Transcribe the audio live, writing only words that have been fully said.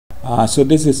So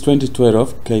this is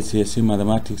 2012 Kcse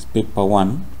Mathematics Paper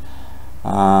 1.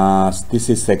 This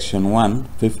is section 1,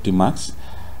 50 marks.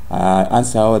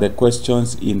 Answer all the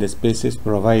questions in the spaces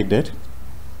provided.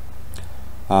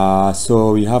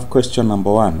 So we have question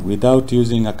number 1. Without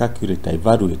using a calculator,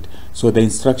 evaluate. So the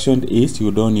instruction is you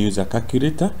don't use a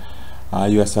calculator.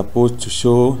 You are supposed to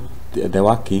show the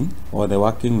working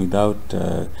without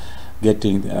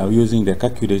using the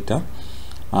calculator.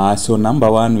 So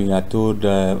number 1, we are told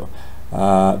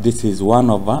this is 1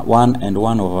 and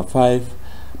 1 over 5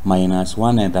 minus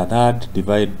 1 and a third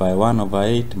divided by 1 over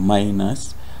 8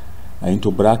 minus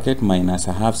into bracket minus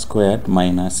a half squared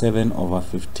minus 7 over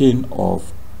 15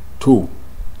 of 2.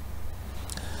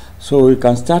 So we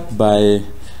can start by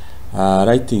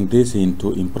writing this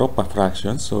into improper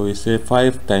fractions. So we say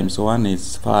 5 times 1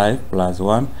 is 5 plus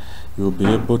 1. You'll be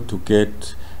able to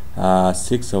get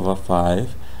 6 over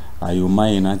 5. You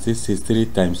minus, this is 3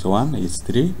 times 1 is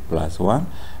 3 plus 1.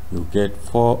 You get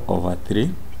 4 over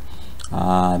 3.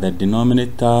 The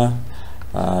denominator,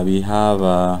 we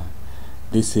have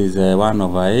this is 1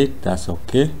 over 8, that's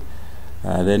okay.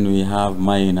 Then we have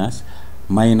minus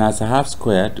a half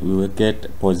squared, we will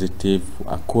get positive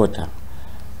a quarter,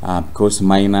 because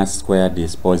minus squared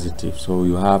is positive. So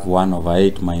you have 1 over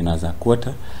 8 minus a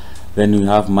quarter. Then you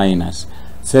have minus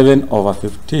 7 over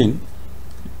 15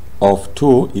 of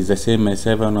 2 is the same as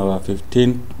 7 over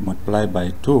 15 multiplied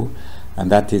by 2,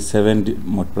 and that is 7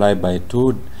 multiplied by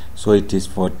 2, so it is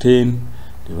 14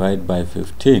 divided by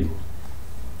 15.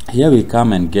 Here we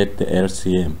come and get the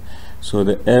LCM. So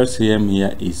the LCM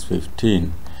here is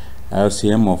 15.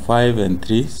 LCM of 5 and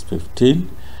 3 is 15.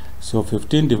 So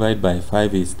 15 divided by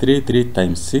 5 is 3. 3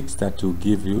 times 6, that will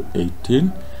give you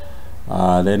 18.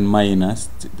 Then minus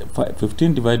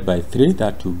 15 divided by 3,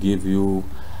 that will give you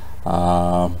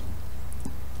 5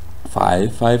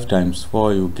 times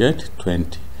 4, you get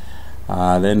 20.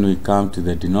 Then we come to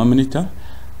the denominator.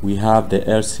 We have the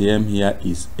LCM here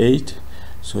is 8.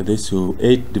 So this will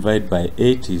 8 divided by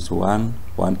 8 is 1.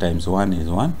 1 times 1 is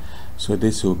 1. So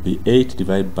this will be 8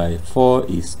 divided by 4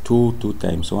 is 2. 2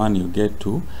 times 1 you get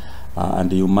 2.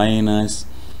 And you minus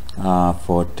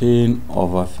 14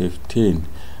 over 15.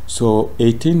 So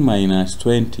 18 minus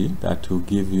 20, that will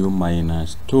give you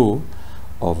minus 2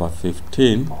 over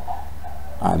 15.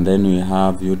 And then we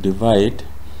have, you divide,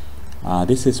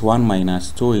 this is 1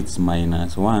 minus 2, it's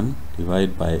minus 1,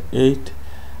 divide by 8,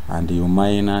 and you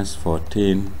minus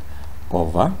 14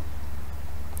 over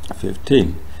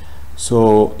 15.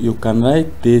 So you can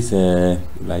write this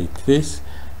like this.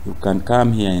 You can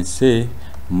come here and say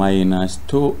minus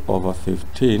 2 over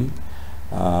 15,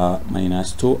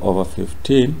 minus 2 over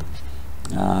 15,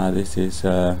 this is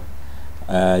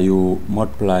you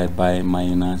multiply by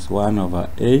minus 1 over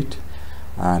 8,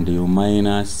 and you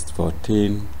minus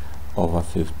 14 over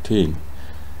 15.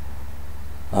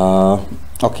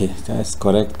 Okay, let's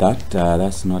correct that.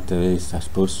 That's not the way it's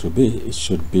supposed to be. It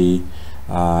should be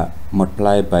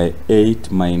multiplied by 8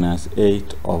 minus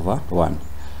 8 over 1.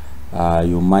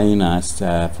 You minus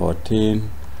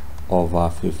 14 over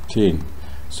 15.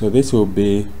 So this will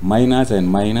be minus and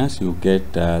minus, you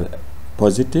get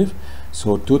positive.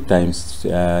 So 2 times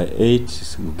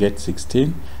 8, you get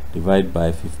 16. Divide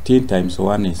by 15 times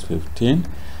 1 is 15.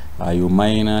 You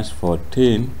minus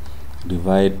 14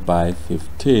 divide by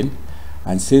 15,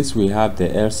 and since we have the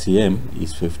LCM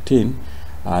is 15,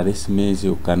 this means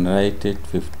you can write it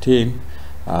 15,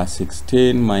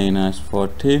 16 minus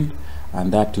 14,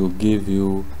 and that will give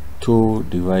you 2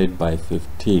 divided by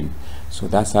 15. So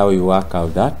that's how you work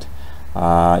out that.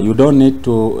 You don't need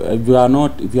to, if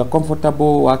you are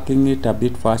comfortable working it a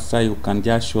bit faster, you can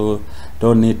just show,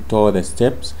 don't need all the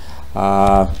steps,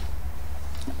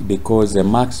 because the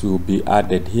marks will be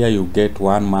added. Here you get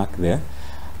 1 mark there.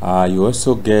 You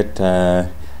also get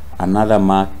another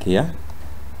mark here.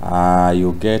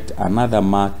 You get another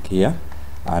mark here,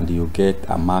 and you get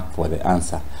a mark for the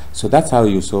answer. So that's how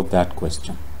you solve that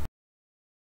question.